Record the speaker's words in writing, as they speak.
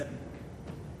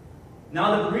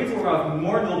Now the Bereans were of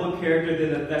more noble character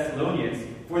than the Thessalonians,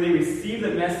 for they received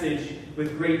the message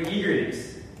with great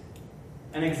eagerness,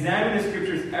 and examined the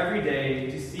Scriptures every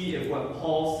day to see if what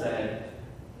Paul said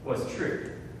was true.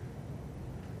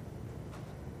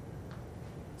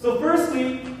 So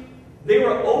firstly, they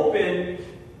were open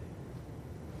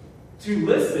to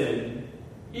listen,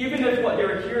 even if what they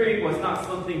were hearing was not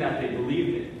something that they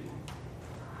believed in.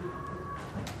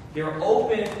 They were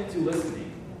open to listening.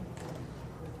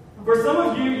 For some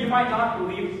of you, you might not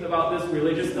believe about this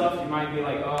religious stuff. You might be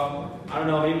like, oh, I don't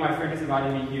know, maybe my friend just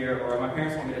invited me here, or my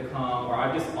parents want me to come, or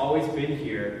I've just always been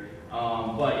here.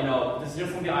 But, this is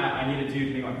just something I need to do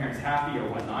to make my parents happy or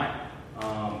whatnot.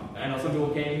 I know some people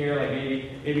came here, like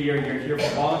maybe you're here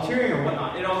for volunteering or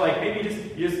whatnot. Maybe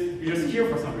you're just here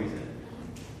for some reason.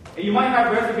 And you might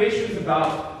have reservations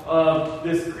about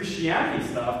this Christianity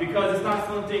stuff because it's not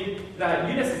something that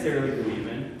you necessarily believe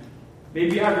in.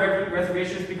 Maybe you have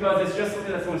reservations because it's just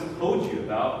something that someone's told you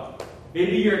about.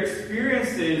 Maybe your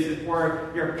experiences or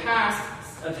your past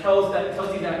tells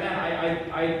you that,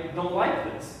 man, I don't like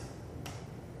this.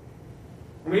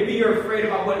 Or maybe you're afraid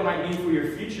about what it might mean for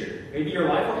your future. Maybe your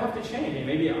life will have to change, and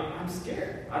maybe I'm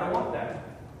scared. I don't want that.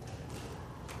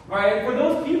 Right? For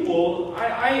those people,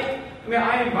 I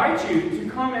invite you to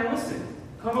come and listen.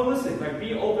 Come and listen.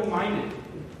 Be open-minded.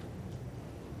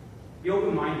 Be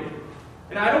open-minded.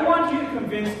 And I don't want you to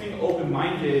convince being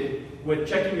open-minded with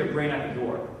checking your brain at the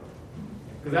door.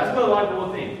 Because that's what a lot of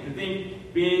people think. They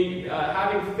think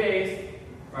having faith,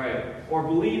 right, or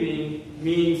believing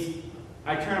means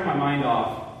I turn my mind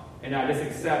off and I just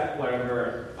accept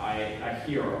whatever I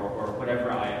hear or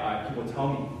whatever people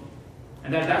tell me.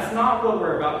 And that's not what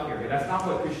we're about here. That's not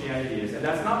what Christianity is. And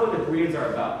that's not what the Bereans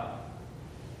are about.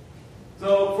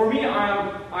 So for me,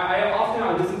 I often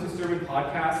listen to sermon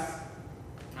podcasts.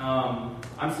 I'm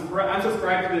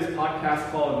subscribed to this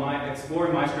podcast called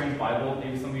Exploring My Strange Bible.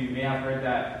 Maybe some of you may have heard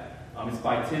that. It's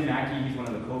by Tim Mackey. He's one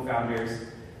of the co-founders.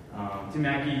 Tim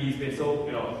Mackey, he's been so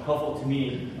helpful to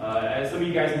me. As some of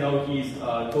you guys know, he's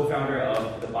co-founder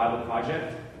of the Bible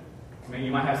Project.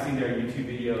 You might have seen their YouTube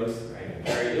videos, right?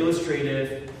 Very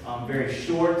illustrative, very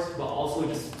short, but also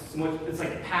just so much. It's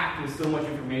like packed with so much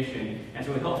information, and it's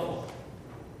really helpful.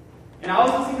 And I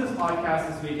was listening to this podcast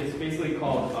this week. It's basically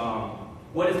called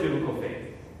 "What is Biblical Faith?"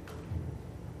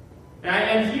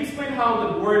 And he explained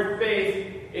how the word faith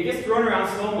it gets thrown around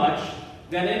so much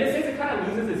that in a sense it kind of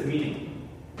loses its meaning.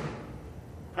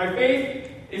 Our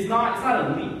faith is not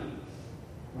a leap.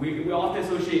 We often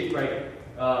associate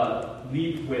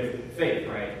leap with faith,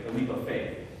 right? The leap of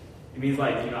faith. It means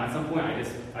at some point I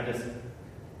just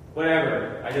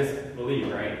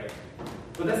believe, right?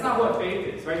 But that's not what faith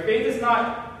is, right? Faith is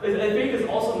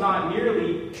also not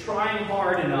merely trying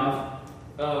hard enough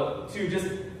to just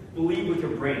believe with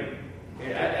your brain.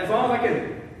 Okay? As long as I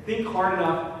can think hard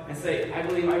enough and say, I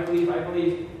believe, I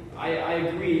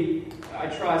agree, I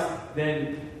trust,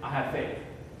 then I have faith.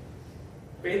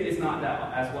 Faith is not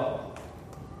that as well.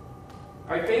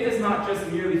 Right? Faith is not just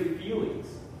merely feelings.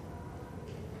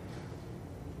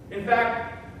 In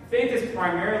fact, faith is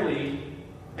primarily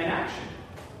an action.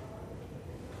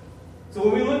 So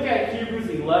when we look at Hebrews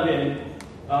 11,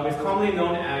 it's commonly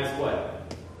known as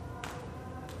what?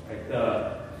 Like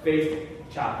the faith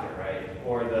chapter, right?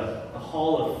 Or the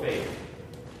hall of faith.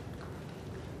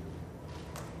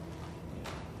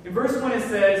 In verse 1 it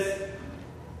says,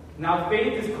 "Now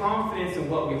faith is confidence in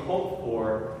what we hope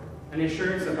for, and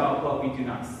assurance about what we do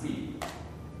not see."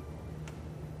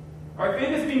 Our faith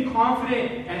is being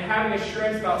confident and having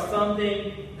assurance about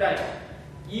something that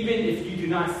even if you do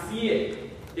not see it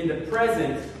in the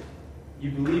present,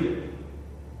 you believe it.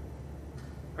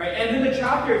 Right? And then the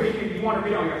chapter, if you want to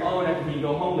read it on your own after you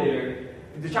go home later,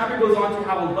 the chapter goes on to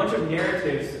have a bunch of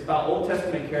narratives about Old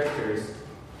Testament characters.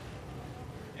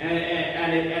 And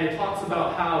it talks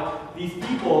about how these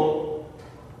people,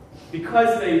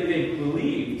 because they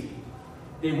believed,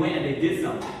 they went and they did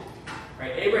something.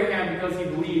 Right? Abraham, because he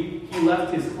believed, he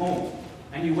left his home.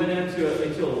 And he went into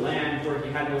a land where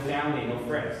he had no family, no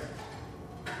friends.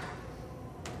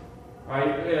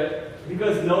 Right?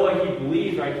 Because Noah, he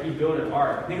believed, right, he built an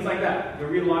ark. Things like that. You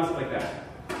read a lot of stuff like that.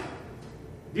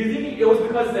 Do you think it was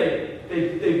because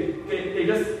they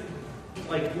just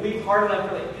believed hard enough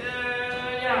to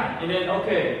and then,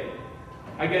 okay,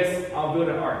 I guess I'll build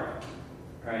an ark,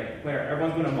 right? Where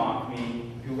everyone's going to mock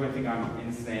me, people are going to think I'm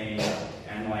insane,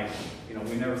 and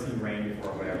we've never seen rain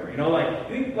before or whatever.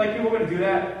 You think people are going to do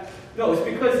that? No, it's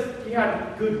because he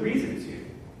had good reason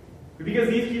to. Because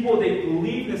these people, they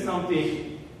believed in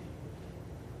something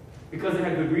because they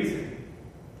had good reason.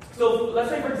 So let's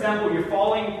say, for example, you're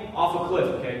falling off a cliff,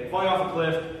 okay? Falling off a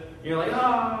cliff, you're like,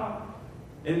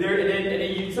 And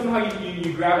then somehow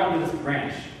you grab onto this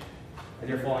branch as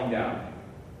you're falling down.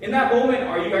 In that moment,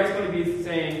 are you guys going to be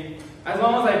saying, as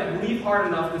long as I believe hard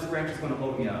enough, this branch is going to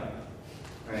hold me up?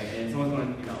 Right? And someone's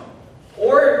going to,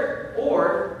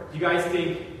 Or do you guys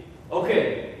think,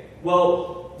 okay,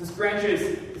 well, this branch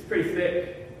is pretty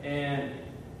thick, and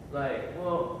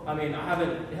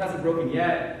it hasn't broken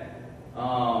yet,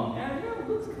 and it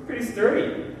looks pretty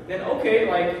sturdy. Then okay,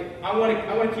 I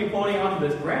want to keep holding on to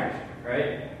this branch,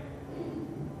 right?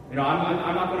 I'm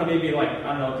not going to maybe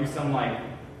do some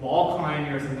wall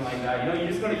climbing or something like that. You're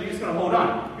just going to hold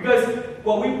on, because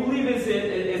what we believe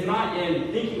is not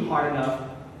in thinking hard enough,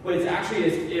 but it's actually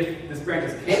as if this branch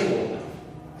is capable enough.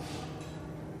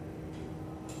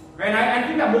 Right? And I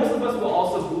think that most of us will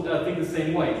also think the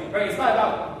same way. Right? It's not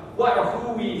about what or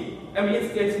who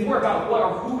it's more about what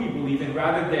or who we believe in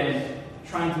rather than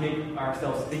trying to make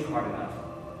ourselves think hard enough.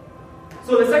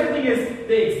 So the second thing is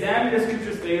they examined the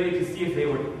scriptures daily to see if they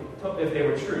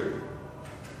were true.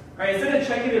 Right? Instead of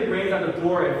checking their brains at the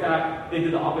door, in fact, they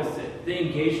did the opposite. They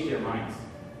engaged their minds.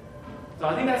 So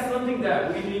I think that's something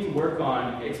that we need to work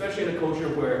on, especially in a culture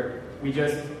where we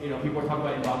just, people are talking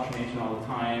about indoctrination all the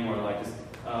time, or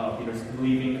just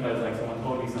believing because someone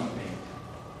told me something.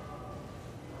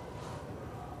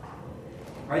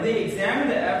 Right? They examined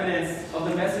the evidence of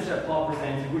the message that Paul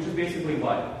presented, which is basically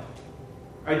what?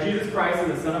 Right? Jesus Christ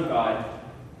is the Son of God.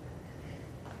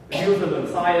 He was the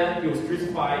Messiah, he was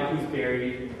crucified, he was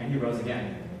buried, and he rose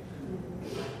again.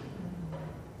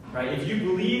 Right? If you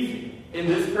believe in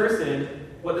this person,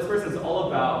 what this person is all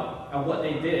about, and what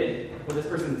they did, what this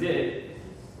person did,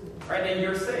 right, then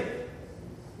you're safe.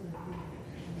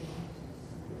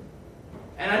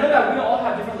 And I know that we all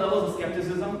have different levels of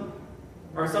skepticism.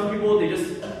 Or some people,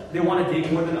 they want to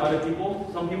dig more than other people.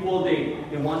 Some people, they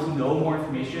want to know more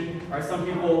information. Or some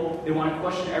people, they want to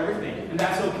question everything. And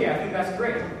that's okay. I think that's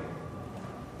great.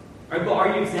 Right, but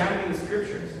are you examining the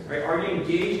scriptures? Right? Are you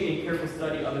engaging in careful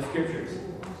study of the scriptures?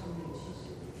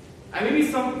 And maybe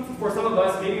for some of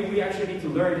us, maybe we actually need to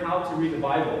learn how to read the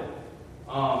Bible.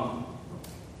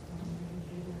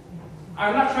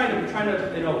 I'm not trying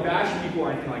to bash people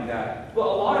or anything like that, but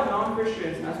a lot of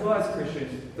non-Christians, as well as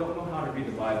Christians, don't know how to read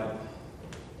the Bible.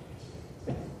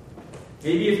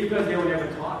 Maybe it's because they were never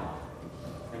taught,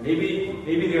 and maybe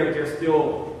they're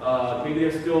still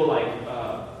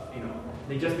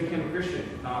they just became a Christian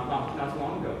not too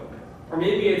long ago, or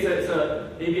maybe it's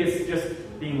just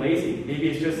being lazy. Maybe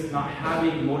it's just not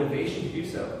having motivation to do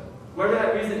so. Whatever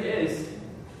that reason is,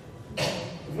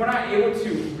 if we're not able to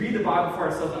read the Bible for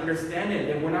ourselves and understand it,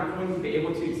 then we're not going to be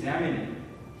able to examine it.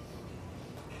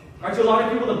 Right, to a lot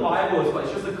of people, the Bible is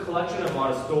it's just a collection of a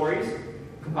lot of stories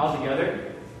compiled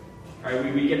together.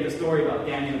 Right, we get the story about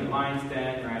Daniel in the lion's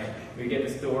den. Right, we get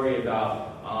the story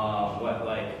about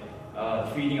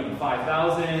the feeding of the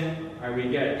 5,000. Right, we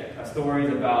get stories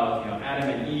about Adam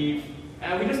and Eve.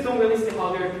 And we just don't really see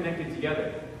how they're connected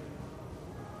together.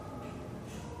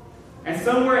 And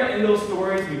somewhere in those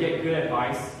stories, we get good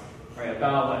advice, right,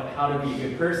 about how to be a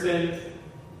good person,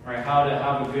 right, how to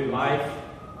have a good life,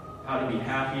 how to be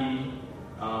happy,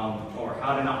 or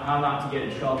how not to get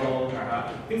in trouble,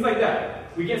 or things like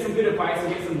that. We get some good advice,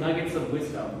 we get some nuggets of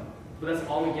wisdom, but that's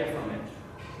all we get from it.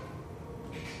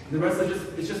 The rest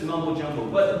of it's just mumbo jumbo.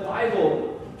 But the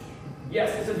Bible,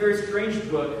 yes, it's a very strange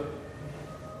book.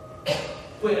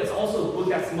 But it's also a book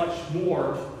that's much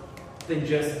more than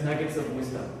just nuggets of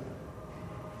wisdom.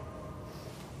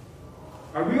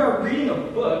 We are reading a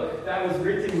book that was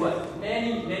written,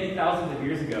 many, many thousands of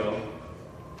years ago,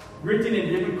 written in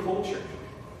a different culture,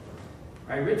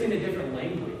 right? Written in a different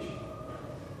language.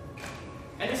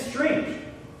 And it's strange.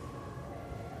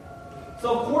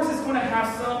 So of course it's going to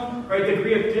have some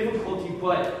degree of difficulty,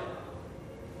 but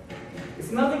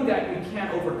it's nothing that we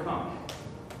can't overcome.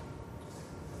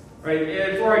 Right?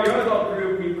 And for our young adult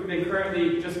group, we've been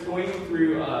currently just going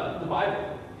through the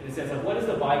Bible, in a sense of what is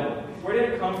the Bible? Where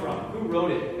did it come from? Who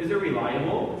wrote it? Is it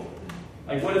reliable?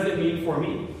 What does it mean for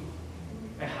me?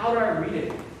 How do I read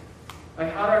it?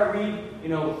 How do I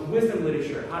read, wisdom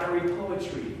literature? How do I read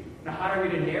poetry? How do I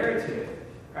read a narrative?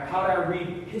 How do I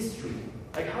read history?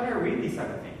 How do I read these type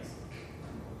of things?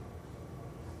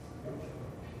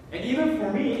 And even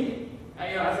for me,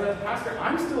 as a pastor,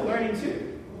 I'm still learning too.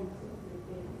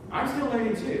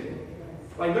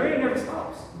 Learning never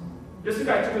stops. Just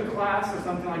because I took a class or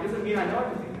something doesn't mean I know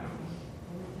everything now.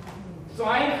 So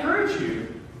I encourage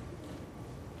you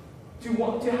to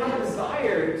have a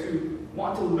desire to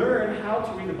want to learn how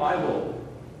to read the Bible.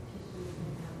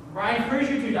 Or I encourage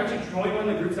you to actually join one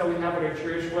of the groups that we have at our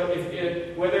church.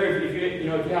 Whether if you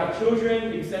have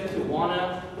children, you can send them to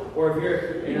Awana. or if you're,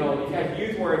 if you have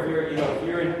youth, or if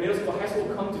you're in middle school, high school,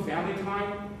 come to family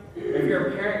time. If you're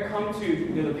a parent, come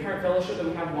to the parent fellowship that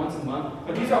we have once a month.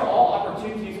 But these are all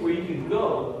opportunities where you can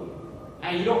go,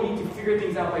 and you don't need to figure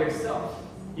things out by yourself.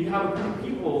 You have a group of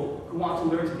people who want to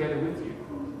learn together with you,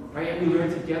 right? And we learn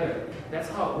together. That's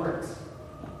how it works.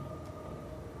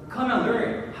 Come and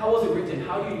learn. How was it written?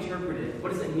 How do you interpret it?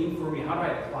 What does it mean for me? How do I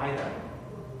apply that?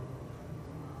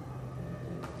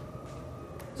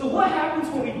 So what happens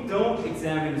when we don't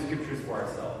examine the scriptures for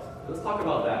ourselves? Let's talk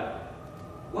about that.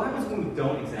 What happens when we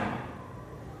don't examine?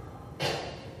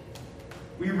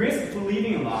 We risk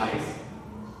believing in lies,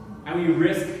 and we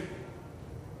risk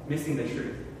missing the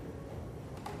truth.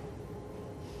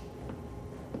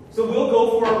 So we'll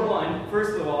go for one,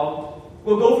 first of all,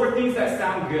 we'll go for things that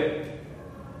sound good.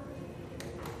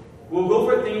 We'll go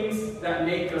for things that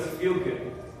make us feel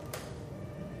good.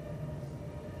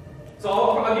 So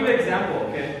I'll give you an example,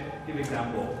 okay? Give an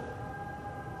example.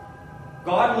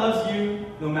 God loves you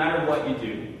no matter what you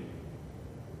do.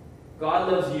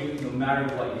 God loves you no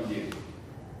matter what you do.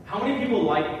 How many people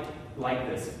like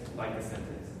this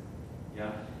sentence?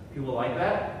 Yeah? People like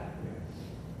that?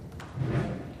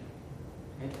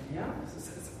 Yeah?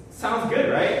 Sounds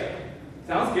good, right?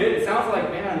 Sounds good. It sounds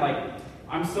like, man, like,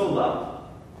 I'm so loved.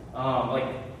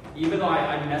 Even though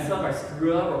I mess up, I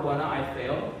screw up, or whatnot, I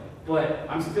fail, but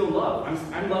I'm still loved.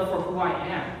 I'm loved for who I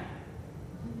am.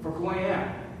 For who I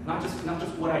am. Not just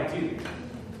what I do.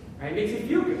 Right? It makes you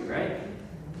feel good, right?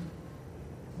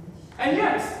 And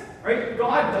yes, right,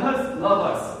 God does love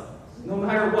us, no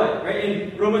matter what. Right?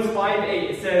 In Romans 5:8,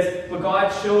 it says, "But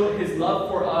God showed his love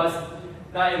for us,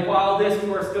 that while we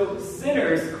were still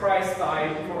sinners, Christ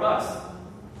died for us."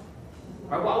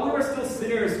 Right? While we were still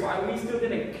sinners, while we still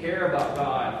didn't care about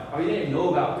God, while we didn't know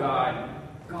about God,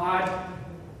 God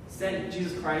sent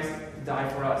Jesus Christ to die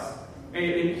for us.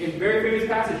 In very famous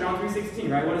passage, John 3:16,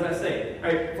 right? What does that say?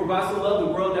 Right? For God so loved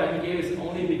the world that he gave his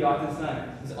only begotten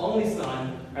Son. His only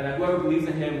Son, right, that whoever believes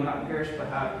in him will not perish but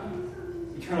have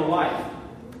eternal life.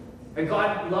 And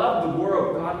God loved the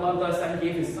world. God loved us and he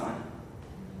gave his Son.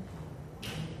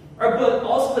 Right, but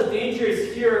also the danger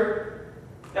is here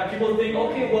that people think,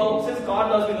 okay, well, since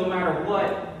God loves me no matter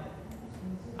what,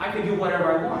 I can do whatever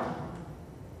I want.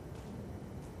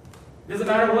 It doesn't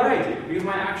matter what I do, because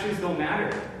my actions don't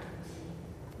matter.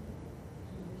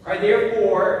 Right,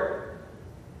 therefore,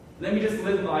 let me just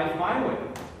live life my way.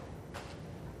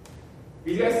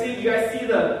 You guys see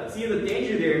the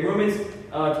danger there. In Romans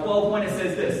 12:1, it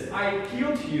says this: "I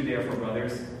appeal to you, therefore,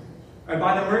 brothers,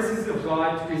 by the mercies of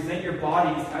God, to present your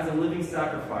bodies as a living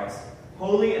sacrifice,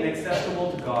 holy and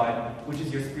acceptable to God, which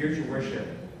is your spiritual worship."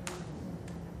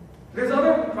 There's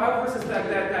other Bible verses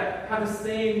that have the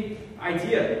same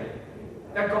idea,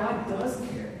 that God does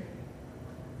care.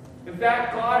 In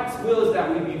fact, God's will is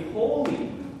that we be holy,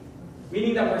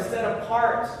 meaning that we're set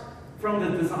apart from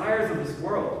the desires of this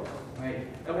world, right?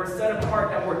 That we're set apart,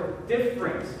 that we're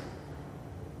different.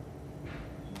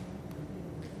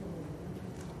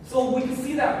 So we can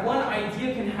see that one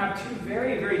idea can have two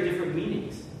very, very different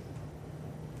meanings.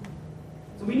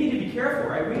 So we need to be careful,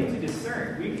 right? We need to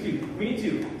discern. We need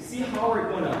to see how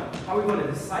we're going to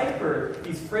decipher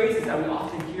these phrases that we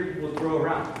often hear people throw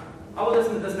around. How about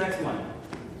listen to this next one?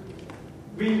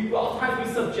 Oftentimes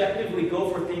we subjectively go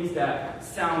for things that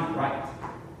sound right.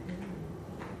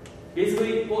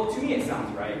 Basically, well, to me it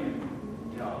sounds right.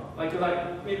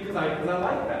 Maybe because I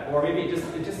like that, or maybe it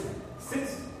just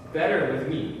sits better with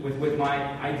me, with my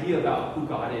idea about who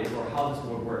God is or how this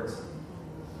world works.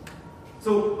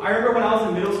 So I remember when I was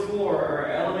in middle school or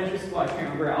elementary school, I can't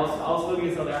remember. I was living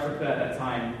in South Africa at that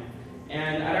time,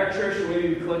 and at our church, the way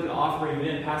we collect an offering, we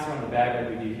didn't pass around the bag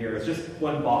like we do here. It's just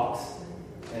one box,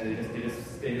 and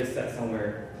they just set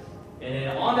somewhere. And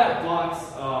then on that box,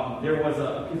 there was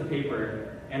a piece of paper,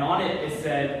 and on it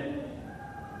said,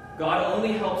 "God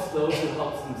only helps those who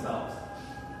help themselves."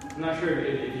 I'm not sure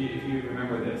if you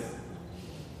remember this.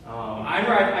 I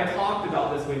remember I talked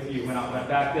about this with you when I went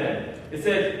back then. It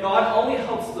said, "God only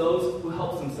helps those who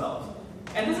help themselves."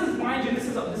 And this is, mind you, this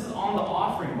is on the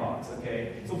offering box,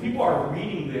 okay? So people are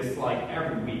reading this like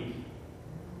every week.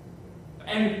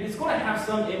 And it's going to have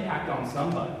some impact on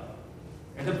somebody.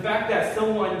 And the fact that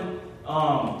someone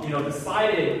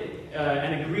decided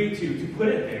and agreed to put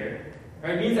it there,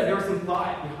 right, means that there was some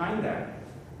thought behind that.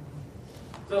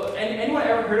 So, anyone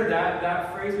ever heard of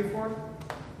that phrase before?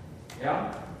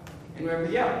 Yeah?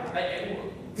 Anyone? Yeah.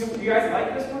 Do you guys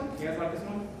like this one? You guys like this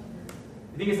one?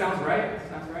 You think it sounds right?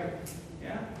 Sounds right?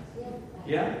 Yeah?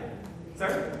 Yeah?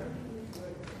 Sorry?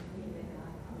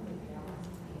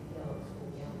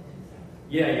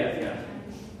 Yeah.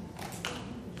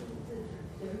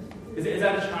 Is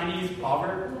that a Chinese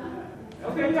proverb?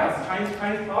 Okay, yeah, it's a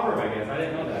Chinese proverb, I guess. I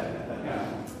didn't know that. Yeah.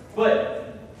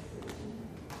 But,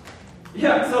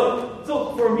 yeah,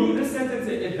 so for me, this sentence,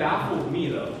 it baffled me,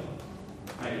 though.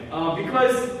 Right?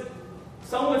 Because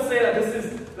some would say that this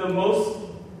is the most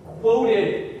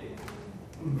quoted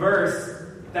verse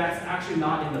that's actually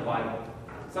not in the Bible.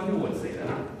 Some people would say that.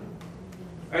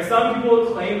 Right? Some people would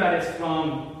claim that it's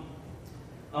from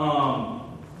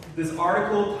this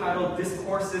article titled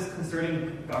Discourses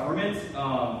Concerning Government.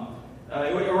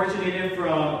 It originated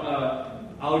from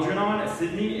Algernon at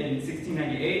Sydney in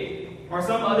 1698. Or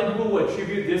some other people would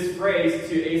attribute this phrase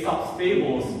to Aesop's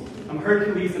fables,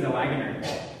 Hercules and the Wagoner.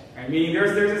 Right? Meaning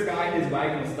there's this guy, his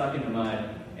wagon was stuck in the mud,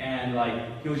 and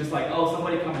he was just like, oh,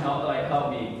 somebody come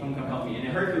help me, someone come help me. And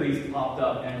then Hercules popped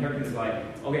up, and Hercules was like,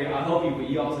 okay, I'll help you, but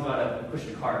you also gotta push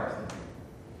the cart.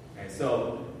 Right?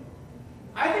 So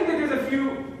I think that there's a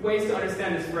few ways to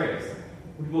understand this phrase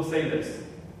when people say this.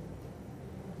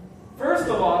 First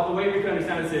of all, the way we can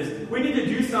understand this is we need to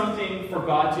do something for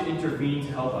God to intervene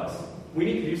to help us. We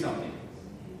need to do something.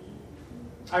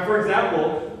 For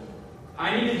example,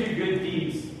 I need to do good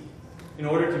deeds in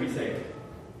order to be saved.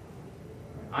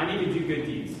 I need to do good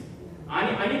deeds.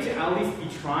 I need to at least be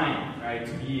trying, right,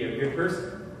 to be a good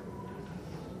person.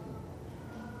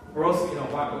 Or else,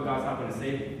 God's not going to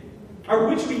save me. Or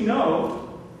which we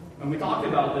know, when we talked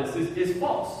about this, is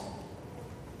false.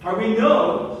 Or we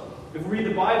know, if we read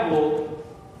the Bible,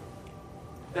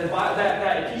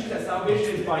 that it teaches that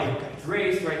salvation is by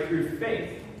grace, right, through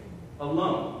faith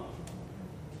alone.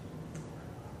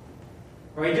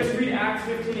 Right? Just read Acts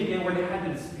 15 again, where they had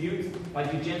the dispute,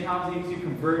 like, do Gentiles need to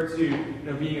convert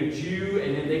to being a Jew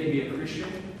and then they can be a Christian?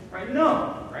 Right?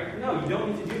 No. Right? No, you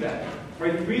don't need to do that.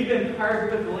 Right? Read the entire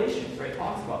book of Galatians, right? It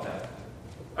talks about that.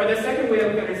 Right, the second way that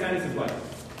we can understand this is what?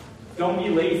 Don't be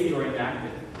lazy or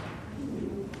inactive.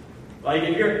 Like,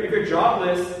 if you're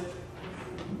jobless,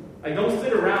 don't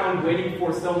sit around waiting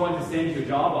for someone to send you a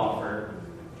job offer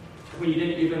when you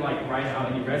didn't even write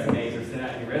out any resumes or send out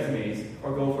any resumes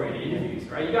or go for any interviews,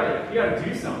 right? You gotta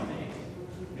do something,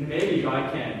 and maybe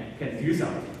God can do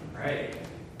something, right?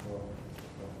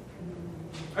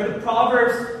 The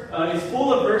Proverbs is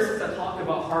full of verses that talk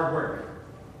about hard work,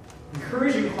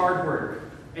 encouraging hard work,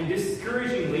 and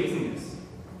discouraging laziness.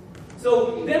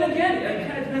 So then again, it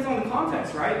kind of depends on the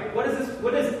context, right? What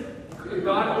is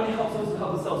God only helps us to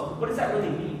help ourselves? What does that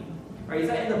really mean? Right? Is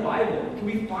that in the Bible? Can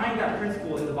we find that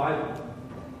principle in the Bible?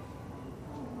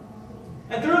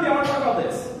 And thirdly, I want to talk about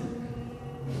this.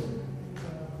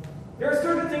 There are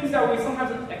certain things that we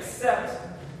sometimes accept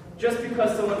just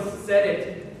because someone said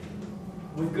it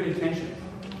with good intentions.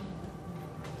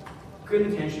 Good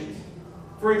intentions.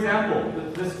 For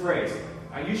example, this phrase,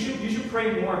 you should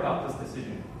pray more about this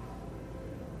decision.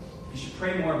 You should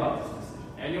pray more about this decision.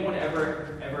 Anyone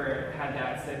ever had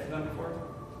that said to them before?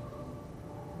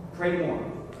 Pray more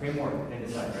and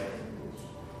decide, right?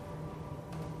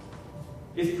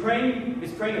 Is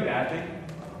praying a bad thing?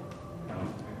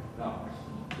 No.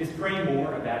 Is praying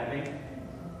more a bad thing?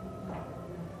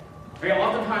 Right,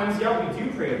 oftentimes, yeah, we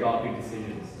do pray about big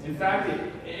decisions. In fact,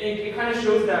 it kind of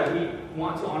shows that we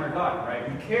want to honor God,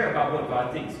 right? We care about what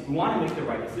God thinks. We want to make the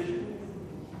right decision.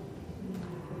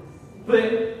 But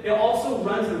it also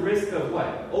runs the risk of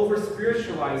what?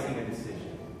 Over-spiritualizing a decision.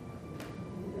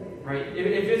 Right? If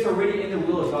it's already in the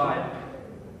will of God,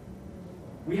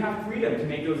 we have freedom to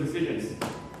make those decisions.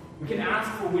 We can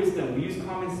ask for wisdom. We use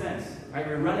common sense. Right?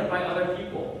 We run it by other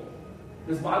people.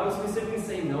 Does the Bible specifically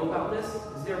say no about this?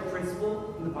 Is there a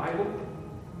principle in the Bible?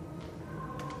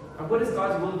 Or what is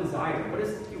God's will and desire? What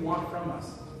does He want from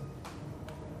us?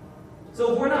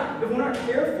 So if we're not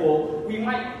careful, we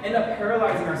might end up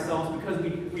paralyzing ourselves because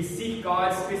we seek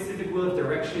God's specific will of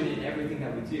direction in everything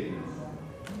that we do.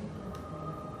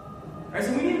 Alright,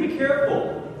 so we need to be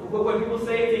careful when people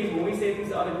say things, when we say things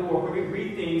to other people, or when we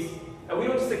read things, that we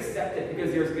don't just accept it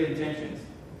because there's good intentions.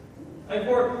 Like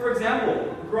for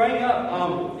example, growing up,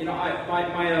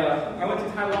 I went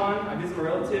to Taiwan. I visited my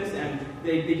relatives, and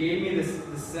they gave me this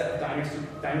set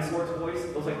of dinosaur toys.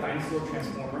 Those dinosaur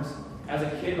transformers. As a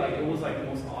kid, it was the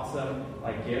most awesome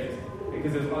gift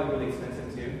because it was probably really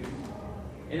expensive too.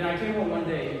 And then I came home one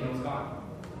day and it was gone.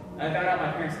 And I found out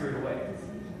my parents threw it away.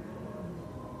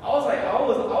 I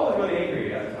was really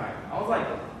angry at the time. I was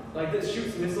like this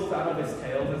shoots missiles out of its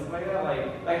tail and stuff like that.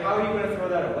 Like how are you going to throw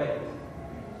that away?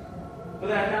 But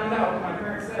then I found out my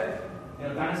parents said,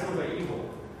 dinosaurs are evil.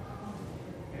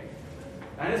 Okay.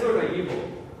 Dinosaurs are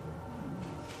evil.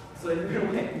 So they threw it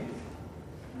away.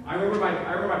 I remember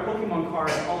my Pokemon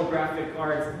cards, holographic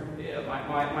cards.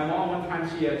 My mom one time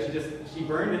she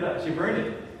burned it up. She burned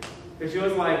it because she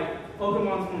was like,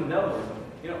 Pokemon's from the devil or something.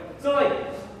 So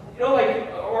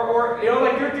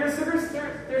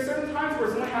there's certain times where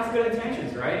someone has good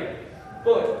intentions, right?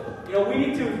 But we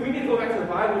need to go back to the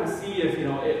Bible to see if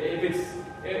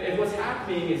what's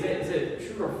happening is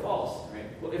it true or false,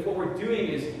 right? If what we're doing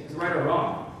is right or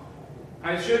wrong.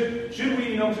 Should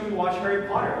we watch Harry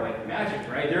Potter, like magic,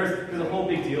 right? There's a whole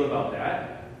big deal about that.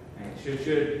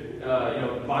 Right?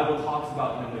 The Bible talks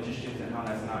about magicians and how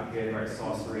that's not good, right?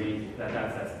 Sorcery,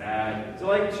 that's bad. So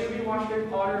should we watch Harry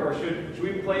Potter, or should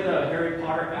we play the Harry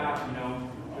Potter app?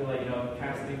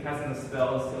 Casting the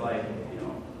spells to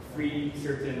free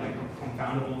certain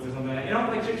confoundables or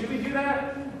something. Should we do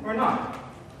that or not?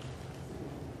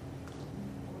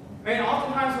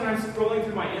 Oftentimes when I'm scrolling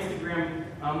through my Instagram,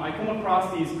 I come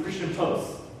across these Christian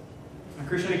posts,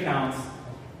 Christian accounts.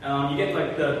 You get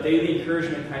the daily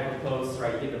encouragement type of posts,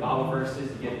 right? You get the Bible verses,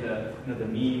 you get the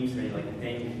memes, right? The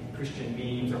dang Christian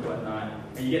memes or whatnot,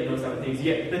 and you get those type of things.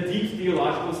 You get the deep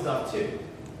theological stuff too.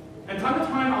 And time to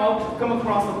time, I'll come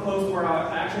across a post where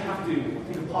I actually have to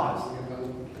take a pause,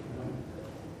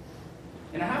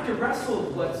 and I have to wrestle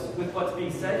with what's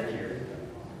being said here,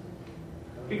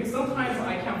 because sometimes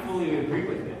I can't fully agree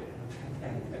with it.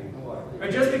 Or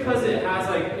just because it has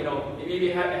maybe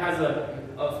it has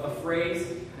a phrase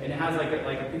and it has a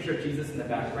picture of Jesus in the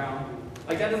background,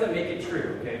 that doesn't make it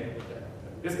true, okay?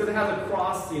 Just because it has a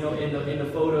cross, in the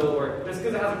photo, or just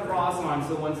because it has a cross on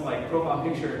someone's profile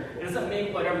picture, it doesn't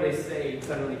make whatever they say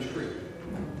suddenly true.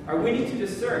 Or we need to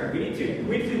discern. We need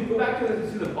to go back to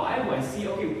the Bible and see,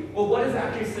 okay, well, what does it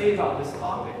actually say about this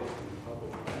topic?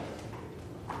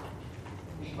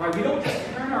 Right, we don't just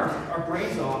turn our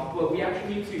brains off, but we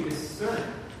actually need to discern.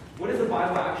 What is the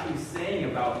Bible actually saying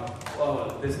about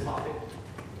this topic?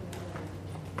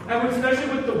 And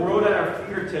especially with the world at our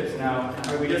fingertips now,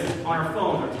 where we just, on our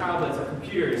phones, our tablets, our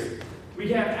computers,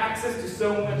 we have access to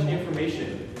so much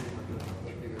information.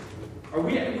 Or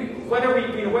whether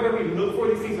we look for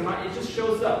these things or not, it just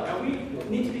shows up. And we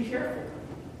need to be careful.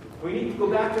 We need to go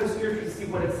back to the Scripture to see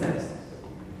what it says.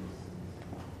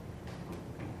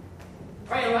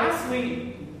 Right, and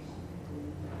lastly,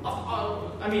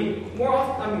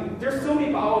 there's so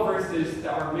many Bible verses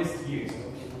that are misused,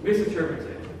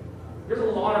 misinterpreted. There's a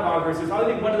lot of Bible verses. I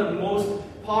think one of the most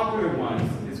popular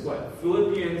ones is what?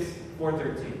 Philippians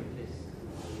 4:13.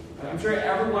 I'm sure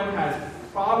everyone has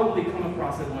probably come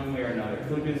across it one way or another.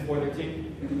 Philippians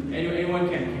 4:13. Anyone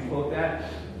can quote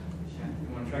that?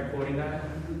 You want to try quoting that?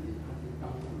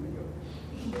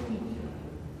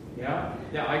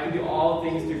 Yeah, I can do all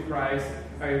things through Christ,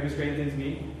 who strengthens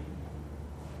me.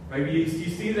 Right, you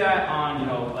see that on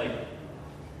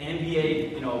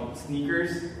NBA,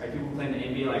 sneakers. Right, people playing the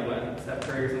NBA, Steph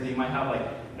Curry or something. You might have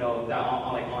that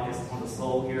on the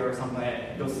sole here or something.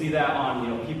 You'll see that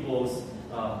on people's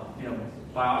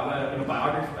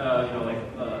biography,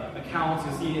 accounts.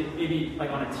 You'll see it maybe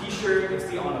on a T-shirt. You'll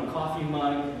see it on a coffee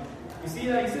mug. You see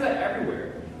that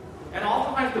everywhere. And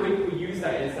oftentimes the way people use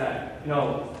that is that,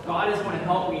 God is going to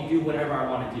help me do whatever I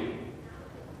want to do.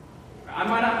 I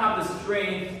might not have the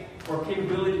strength or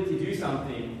capability to do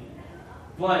something,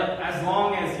 but as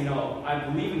long as, I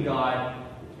believe in God,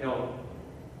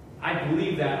 I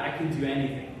believe that I can do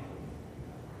anything.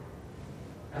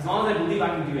 As long as I believe I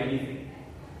can do anything,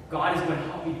 God is going to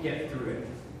help me get through it.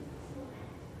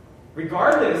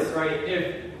 Regardless, right,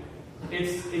 if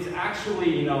it's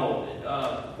actually,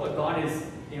 what God is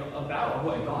about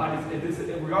what God is,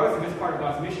 regardless if it's part of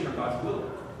God's mission or God's will.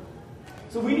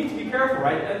 So we need to be careful,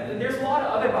 right? And there's a lot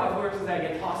of other Bible verses that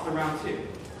get tossed around too.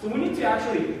 So we need to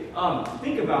actually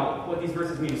think about what these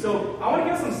verses mean. So I want to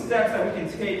give some steps that we can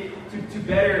take to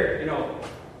better,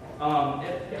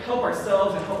 help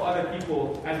ourselves and help other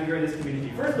people as we are in this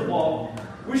community. First of all,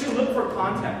 we should look for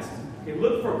context. Okay,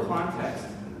 look for context.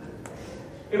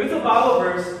 If it's a Bible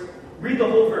verse, read the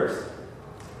whole verse.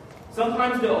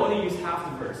 Sometimes they'll only use half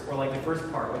the verse, or the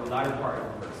first part, or the latter part of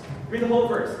the verse. Read the whole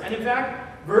verse. And in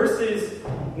fact, verses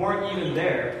weren't even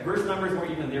there. Verse numbers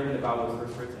weren't even there when the Bible was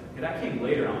first written. Okay, that came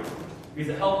later on. Because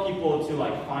it helped people to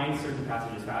find certain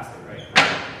passages faster, right?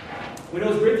 When it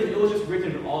was written, it was just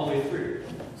written all the way through.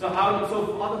 So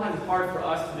oftentimes it's hard for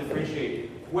us to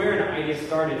differentiate where an idea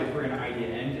started and where an idea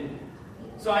ended.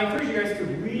 So I encourage you guys to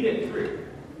read it through.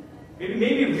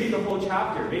 Maybe read the whole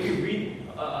chapter. Maybe read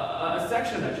a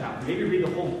section of that chapter. Maybe read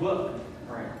the whole book.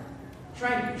 All right.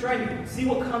 Try and see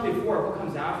what comes before, what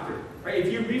comes after. Right?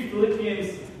 If you read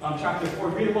Philippians chapter 4,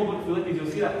 read the whole book of Philippians,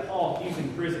 you'll see that Paul, he's in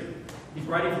prison. He's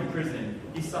writing from prison.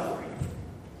 He's suffering.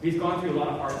 He's gone through a lot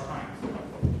of hard times.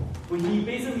 But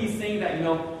he's saying that,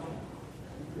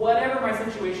 whatever my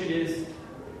situation is,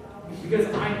 Because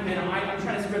I'm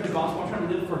trying to spread the gospel, I'm trying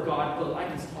to live for God, but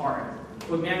life is hard.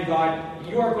 But man, God,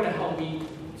 you are going to help me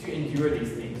to endure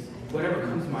these things. Whatever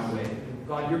comes my way,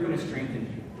 God, you're going to strengthen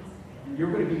me.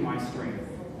 You're going to be my strength.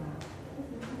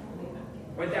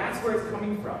 Right? That's where it's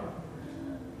coming from.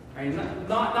 Right?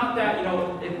 Not that,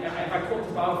 if I quote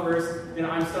the Bible verse, then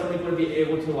I'm suddenly going to be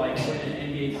able to win an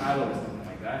NBA title or something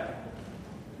like that.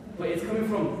 But it's coming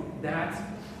from that,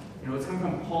 it's coming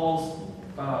from Paul's,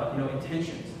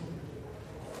 intentions.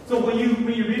 So when you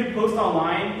read a post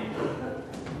online,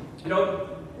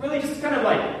 really just kind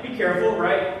of be careful,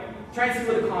 right? Try and see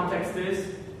what the context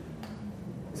is.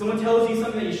 Someone tells you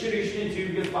something that you should or shouldn't do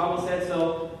because the Bible said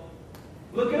so.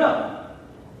 Look it up.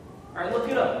 All right, look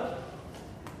it up.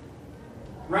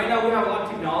 Right now we have a lot of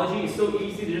technology. It's so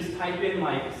easy to just type in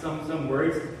some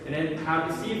words and then have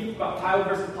to see if Bible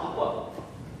verses pop up.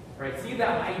 Right? See if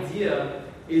that idea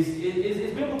is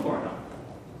biblical or not.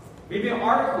 Maybe an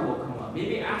article will come up.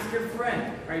 Maybe ask your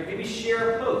friend. Right? Maybe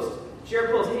share a post. Share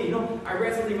a post. Hey, I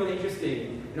read something really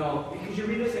interesting. Could you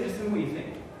read this and just tell me what you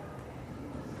think?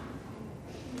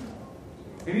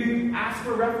 Maybe you ask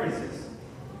for references.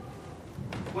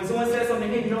 When someone says something,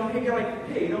 hey, you're like,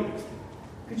 hey,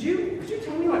 could you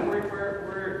tell me where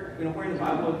in the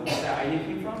Bible that idea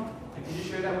came from? And could you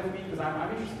share that with me? Because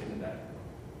I'm interested in that.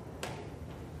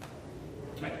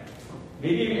 Right.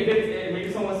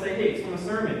 Maybe someone will say, hey, it's from a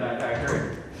sermon that I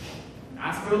heard.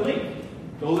 Ask for the link.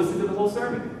 Go listen to the whole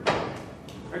sermon.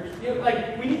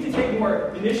 Right? We need to take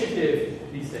more initiative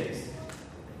these days.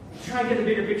 Try and get the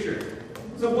bigger picture.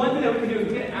 So one thing that we can do is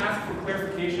we can ask for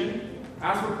clarification.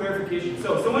 Ask for clarification.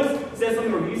 So if someone says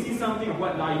something or you see something or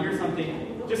whatnot, you hear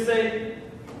something, just say,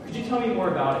 could you tell me more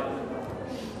about it?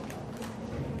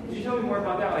 Could you tell me more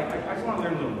about that? I just want to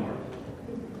learn a little more.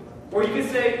 Or you could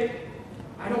say,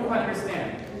 I don't quite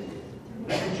understand.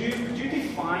 Could you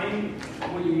define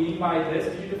what you mean by this?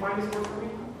 Could you define this word for me?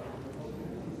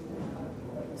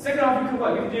 Second off,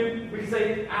 we could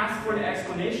say, ask for an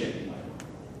explanation.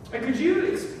 Could you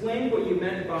explain what you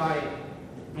meant by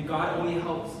God only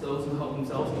helps those who help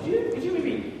themselves? Could you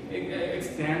maybe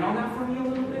expand on that for me a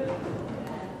little bit?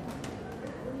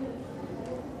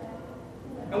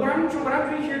 And what I'm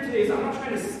doing here today is I'm not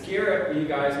trying to scare you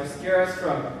guys or scare us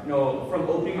from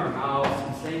opening our mouths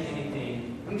and saying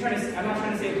anything. I'm not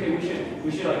trying to say, okay,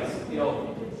 we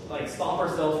should stop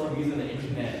ourselves from using the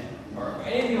internet or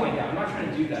anything like that. I'm not trying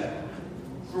to do that.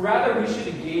 But rather, we should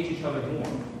engage each other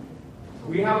more.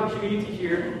 We have a community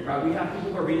here, right? We have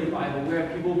people who are reading the Bible. We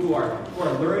have people who are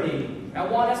learning. I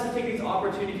want us to take these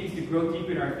opportunities to grow deep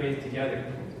in our faith together.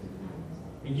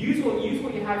 And use what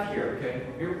you have here, okay?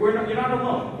 You're not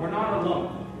alone. We're not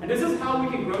alone. And this is how we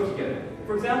can grow together.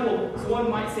 For example, someone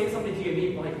might say something to you and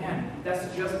be like, man,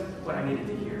 that's just what I needed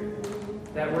to hear.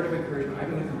 That word of encouragement. I've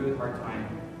been going through a really hard time.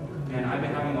 And I've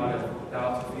been having a lot of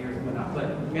doubts and fears and whatnot.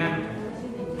 But man,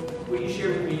 what you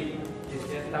shared with me,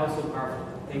 that was so powerful.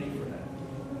 Thank you for that.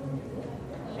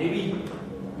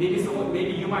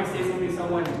 Maybe you might say something to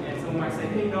someone, and someone might say,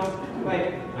 hey,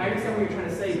 I understand what you're trying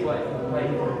to say, but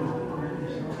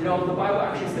the Bible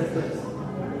actually says this.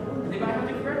 And they might have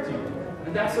to correct you,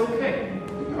 and that's okay.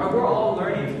 We're all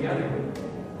learning together.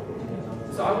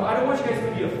 So I don't want you guys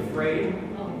to be afraid,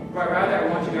 but rather I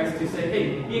want you guys to say,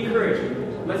 hey, be encouraged.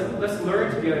 Let's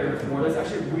learn together more. Let's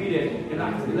actually read it, and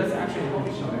let's actually help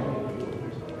each other.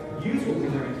 Use what we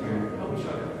learn together. Help each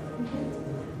other.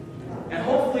 And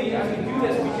hopefully, as we do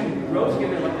this, we can grow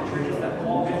together like the churches that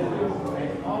Paul visited.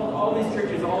 Right? All these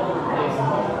churches all over the place,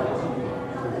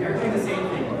 they're doing the same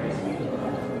thing, right?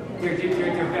 They're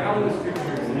valuing the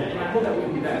scriptures, and I hope that we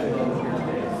can do that as well here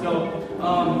today. So,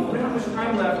 we don't have much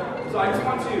time left, so I just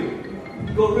want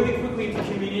to go really quickly to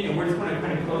communion, and we're just going to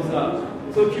kind of close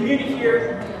up. So, communion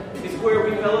here is where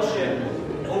we fellowship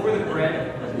over the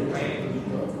bread, right?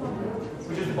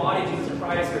 Which is the body of Jesus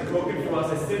Christ, are broken for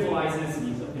us. It symbolizes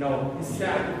his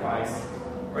sacrifice,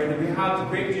 right? And then we have the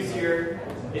grape juice here.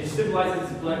 It symbolizes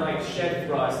his blood, right, shed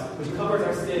for us, which covers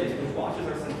our sins, which washes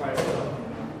our sins by itself.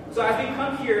 So as we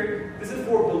come here, this is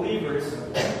for believers.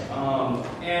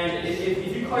 And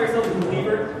if you call yourself a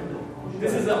believer,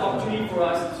 this is an opportunity for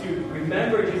us to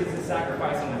remember Jesus'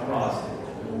 sacrifice on the cross,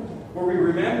 where we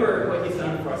remember what he's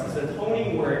done for us. It's an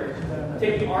atoning work,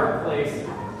 taking our place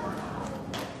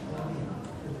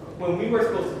when we were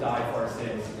supposed to die for our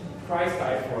sins. Christ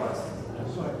died for us.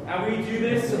 And we do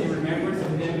this in remembrance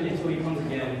of him until he comes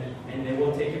again, and then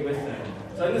we'll take it with him.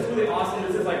 So I think it's really awesome.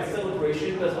 This is like a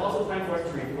celebration, but it's also time for us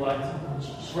to reflect.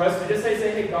 For us to just say,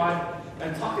 hey, God,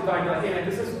 and talk to God and be like, hey, man,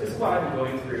 this is what I've been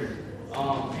going through.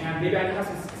 And maybe I have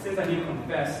some sins I need to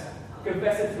confess.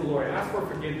 Confess it to the Lord. Ask for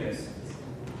forgiveness.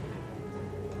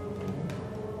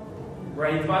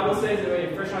 Right? The Bible says,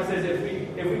 in 1 John says,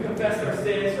 if we confess our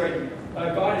sins, right,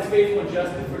 God is faithful and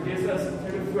just to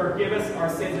forgive us our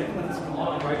sins and cleanse us from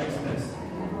all unrighteousness.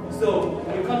 So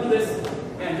when you come to this,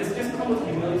 man, just come with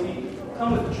humility,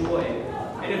 come with joy.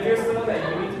 And if there's someone that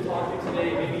you need to talk to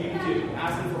today, maybe you need to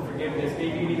ask them for forgiveness,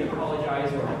 maybe you need to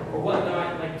apologize or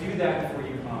whatnot, like do that before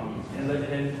you come. And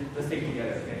let's take it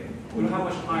together, okay? We don't have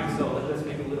much time, so let's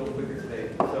make it a little quicker today.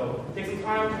 So take some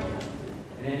time,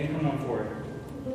 and then you come on forward.